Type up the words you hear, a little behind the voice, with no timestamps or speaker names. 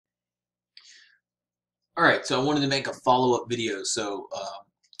Alright, so I wanted to make a follow-up video.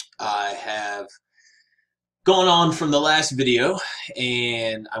 I have gone on from the last video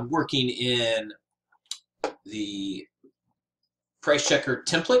and I'm working in the price checker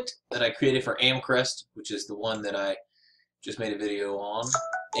template that I created for Amcrest, which is the one that I just made a video on.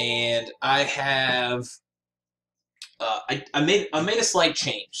 And I have I made a slight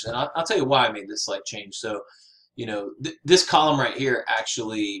change, and I'll tell you why I made this slight change. So, this column right here,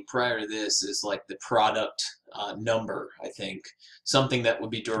 actually, prior to this, is like the product number, I think, something that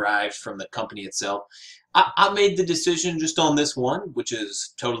would be derived from the company itself. I made the decision just on this one, which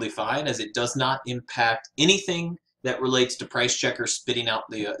is totally fine, as it does not impact anything that relates to Price Checker spitting out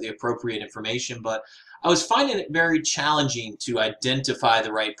the appropriate information, but I was finding it very challenging to identify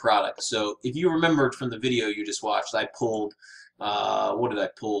the right product. So if you remembered from the video you just watched, I pulled, what did I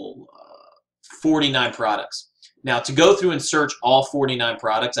pull? 49 products. Now, to go through and search all 49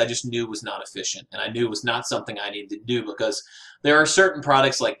 products, I just knew was not efficient, and I knew it was not something I needed to do, because there are certain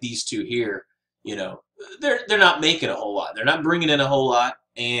products like these two here, they're not making a whole lot. They're not bringing in a whole lot,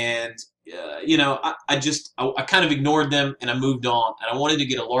 and I kind of ignored them and I moved on, and I wanted to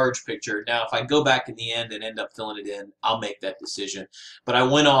get a large picture. Now, if I go back in the end and end up filling it in, I'll make that decision. But I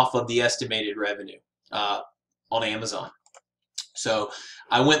went off of the estimated revenue on Amazon. So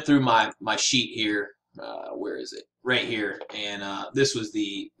I went through my sheet here. Where is it? Right here. And this was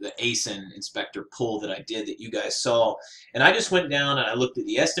the ASIN inspector pull that I did that you guys saw. And I just went down and I looked at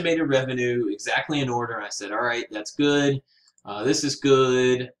the estimated revenue exactly in order. And I said, all right, that's good. This is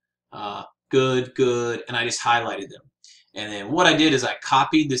good. Good. And I just highlighted them. And then what I did is I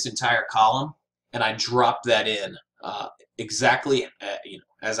copied this entire column and I dropped that in exactly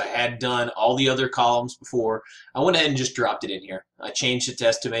as I had done all the other columns before. I went ahead and just dropped it in here. I changed it to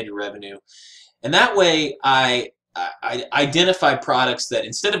estimated revenue. And that way I identify products that,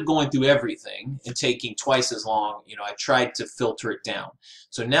 instead of going through everything and taking twice as long, I tried to filter it down.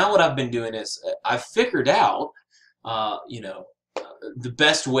 So now what I've been doing is I've figured out, the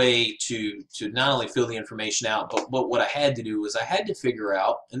best way to not only fill the information out, but what I had to do was I had to figure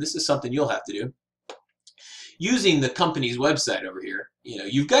out, and this is something you'll have to do, using the company's website over here,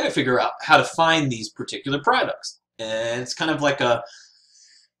 you've got to figure out how to find these particular products. And it's kind of like a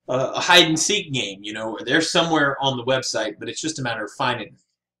hide and seek game, where they're somewhere on the website, but it's just a matter of finding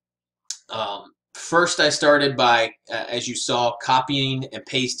them. First, I started by, as you saw, copying and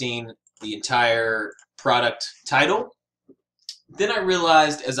pasting the entire product title. Then I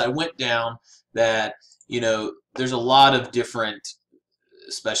realized as I went down that, there's a lot of different,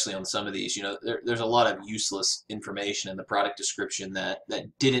 especially on some of these, there's a lot of useless information in the product description that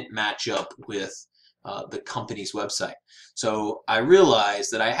didn't match up with the company's website. So I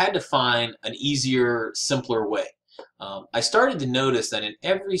realized that I had to find an easier, simpler way. I started to notice that in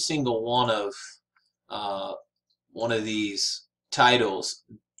every single one of these titles,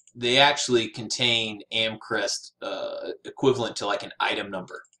 they actually contain Amcrest equivalent to like an item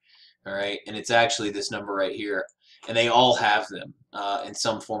number. All right, and it's actually this number right here, and they all have them in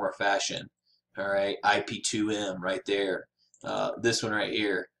some form or fashion. All right, IP2M right there. This one right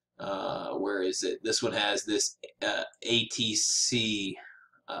here. Where is it? This one has this ATC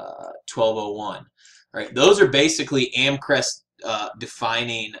 1201. Right, those are basically Amcrest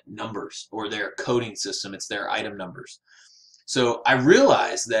defining numbers, or their coding system. It's their item numbers. So I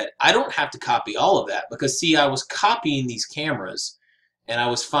realized that I don't have to copy all of that, because see, I was copying these cameras and I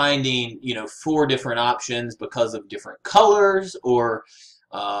was finding 4 different options because of different colors or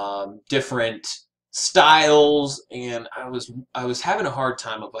different styles, and I was having a hard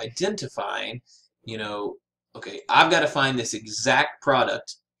time of identifying, okay, I've got to find this exact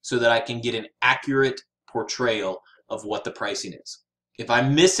product so that I can get an accurate portrayal of what the pricing is. If I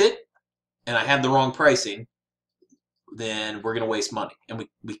miss it and I have the wrong pricing, then we're going to waste money, and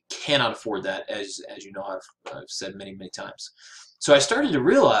we cannot afford that, as you know, I've said many times. So I started to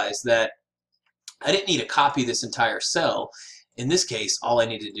realize that I didn't need to copy this entire cell. In this case, all I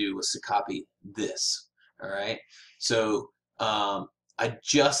needed to do was to copy this. All right, so I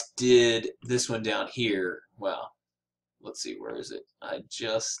just did this one down here. Well, let's see, where is it? I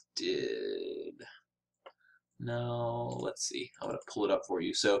just did. No, let's see. I'm going to pull it up for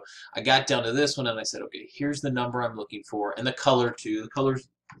you. So I got down to this one and I said, okay, here's the number I'm looking for, and the color too. The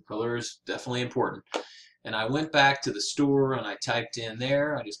color is definitely important. And I went back to the store and I typed in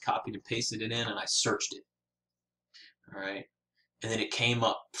there. I just copied and pasted it in and I searched it. All right, and then it came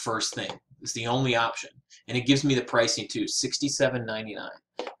up first thing. It's the only option, and it gives me the pricing too, $67.99.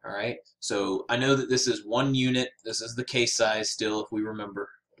 All right, so I know that this is 1 unit. This is the case size still, if we remember.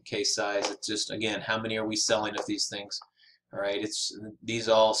 Case size. It's just, again, how many are we selling of these things? All right, it's these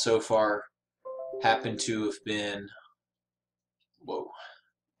all so far happened to have been,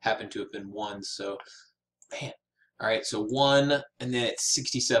 happened to have been 1. So, man, all right, so 1, and then it's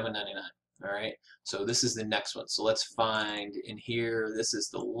 $67.99. All right, so this is the next one. So let's find in here, this is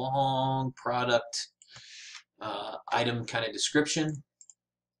the long product item kind of description.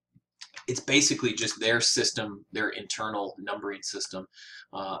 It's basically just their system, their internal numbering system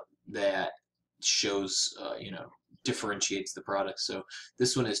that shows, differentiates the product. So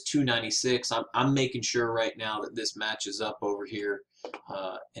this one is $296. I'm making sure right now that this matches up over here,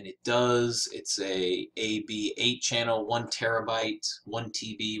 and it does. It's a AB 8-channel, 1 terabyte, 1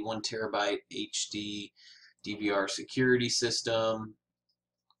 TB, 1 terabyte HD DVR security system.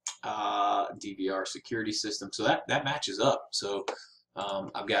 DVR security system. So that matches up. So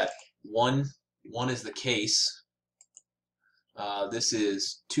I've got one is the case. This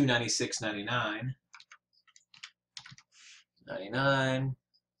is $296.99. I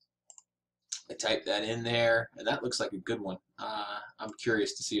type that in there, and that looks like a good one. I'm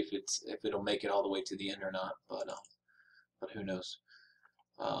curious to see if it'll make it all the way to the end or not, but who knows.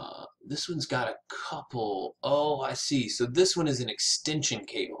 This one's got a couple. Oh, I see. So this one is an extension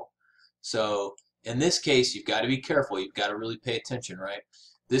cable. So in this case, you've got to be careful. You've got to really pay attention, right?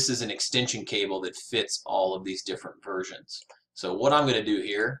 This is an extension cable that fits all of these different versions. So what I'm going to do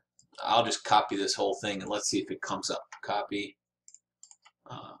here, I'll just copy this whole thing and let's see if it comes up. Copy,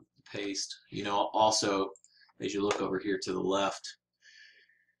 paste. Also, as you look over here to the left,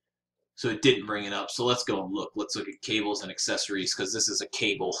 so it didn't bring it up. So let's go and look. Let's look at cables and accessories, because this is a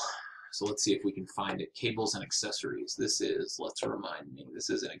cable. So let's see if we can find it. Cables and accessories. This is, let's remind me, this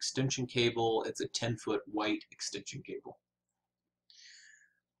is an extension cable. It's a 10-foot white extension cable.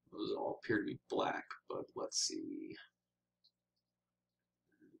 Those all appear to be black, but let's see.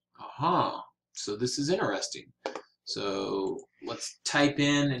 Aha. So this is interesting. So let's type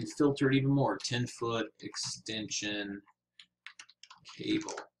in and filter it even more. 10-foot extension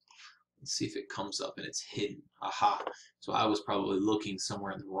cable. Let's see if it comes up, and it's hidden. Aha. So I was probably looking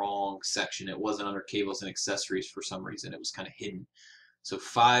somewhere in the wrong section. It wasn't under cables and accessories for some reason. It was kind of hidden. So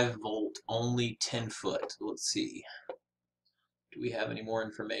 5-volt, only 10-foot. Let's see. Do we have any more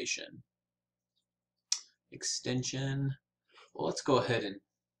information? Extension. Well, let's go ahead and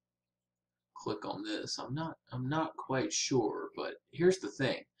click on this. I'm not quite sure, but here's the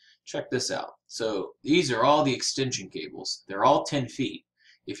thing. Check this out. So these are all the extension cables. They're all 10 feet.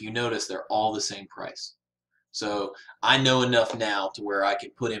 If you notice, they're all the same price. So I know enough now to where I can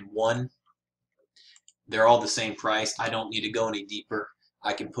put in one. They're all the same price. I don't need to go any deeper.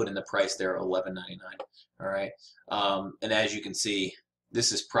 I can put in the price there, $11.99. All right. And as you can see,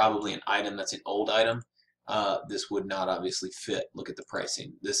 this is probably an item that's an old item. This would not obviously fit. Look at the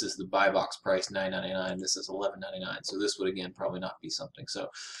pricing. This is the buy box price, $9.99. This is $11.99. So this would, again, probably not be something. So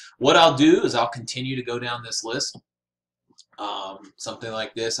what I'll do is I'll continue to go down this list. Something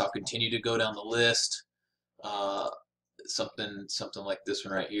like this, I'll continue to go down the list. Something like this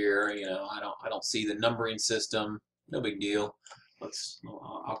one right here. I don't see the numbering system. No big deal.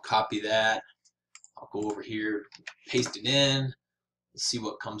 I'll copy that. I'll go over here, paste it in. Let's see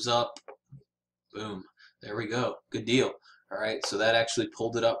what comes up. Boom. There we go. Good deal. All right. So that actually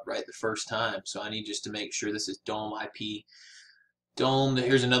pulled it up right the first time. So I need just to make sure this is Dome IP. Dome,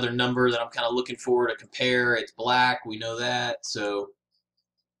 here's another number that I'm kind of looking for to compare. It's black, we know that. So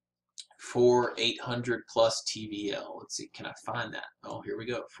 4800 plus TVL. Let's see, can I find that? Oh, here we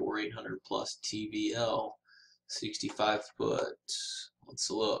go. 4800 plus TVL, 65 foot.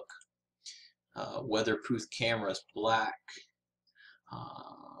 Let's look. Weatherproof cameras, black.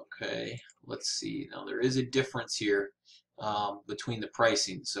 Okay, let's see. Now there is a difference here between the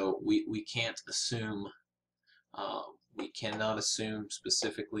pricing, so we can't assume. We cannot assume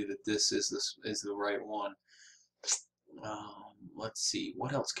specifically that this is the right one. Let's see,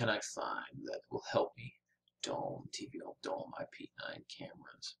 what else can I find that will help me? Dome, TVL, Dome, IP9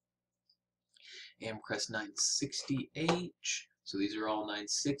 cameras. Amcrest 960H. So these are all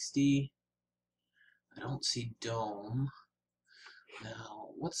 960. I don't see Dome. Now,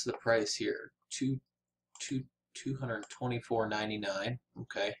 what's the price here? $224.99.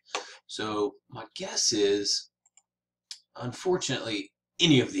 Okay, so my guess is, unfortunately,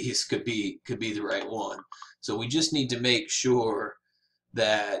 any of these could be the right one. So we just need to make sure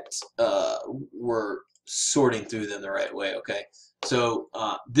that we're sorting through them the right way. Okay, so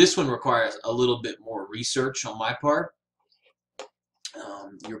this one requires a little bit more research on my part.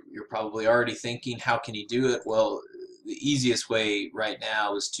 You're probably already thinking, how can you do it? Well, the easiest way right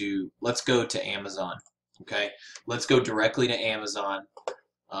now is let's go to Amazon. Okay, let's go directly to Amazon.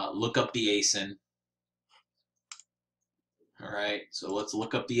 Look up the ASIN. All right, so let's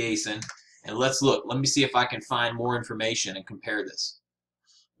look up the ASIN, And let's look. Let me see if I can find more information and compare this.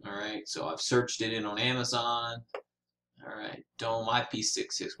 All right, so I've searched it in on Amazon. All right, Dome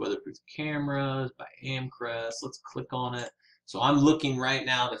IP66 weatherproof cameras by Amcrest. Let's click on it. So I'm looking right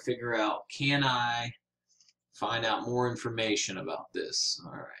now to figure out, can I find out more information about this?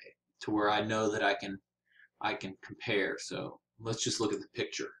 All right, to where I know that I can compare. So let's just look at the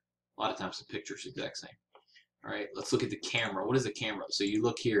picture. A lot of times the picture is the exact same. All right, let's look at the camera. What is a camera? So you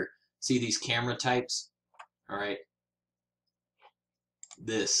look here, see these camera types? All right,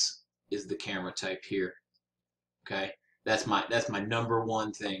 this is the camera type here. Okay, that's my number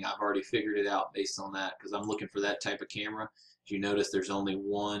one thing. I've already figured it out based on that because I'm looking for that type of camera. As you notice, there's only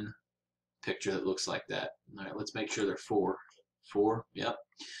one picture that looks like that. All right, let's make sure they're four. Four, yep.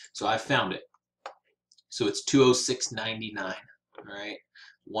 So I found it. So it's $206.99. All right,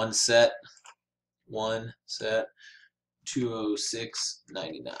 one set,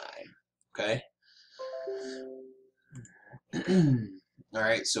 $206.99. Okay. All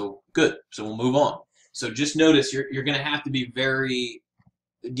right, so good. So we'll move on. So just notice you're going to have to be very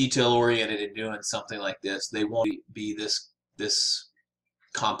detail oriented in doing something like this. They won't be this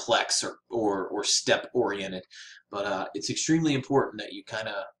complex or step oriented, but it's extremely important that you kind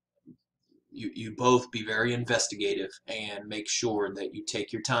of you both be very investigative and make sure that you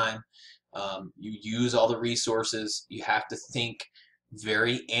take your time. You use all the resources. You have to think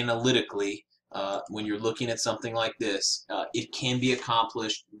very analytically when you're looking at something like this. It can be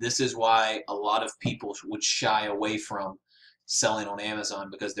accomplished. This is why a lot of people would shy away from selling on Amazon,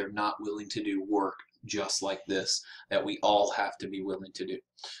 because they're not willing to do work just like this that we all have to be willing to do.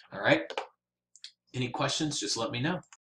 All right? Any questions? Just let me know.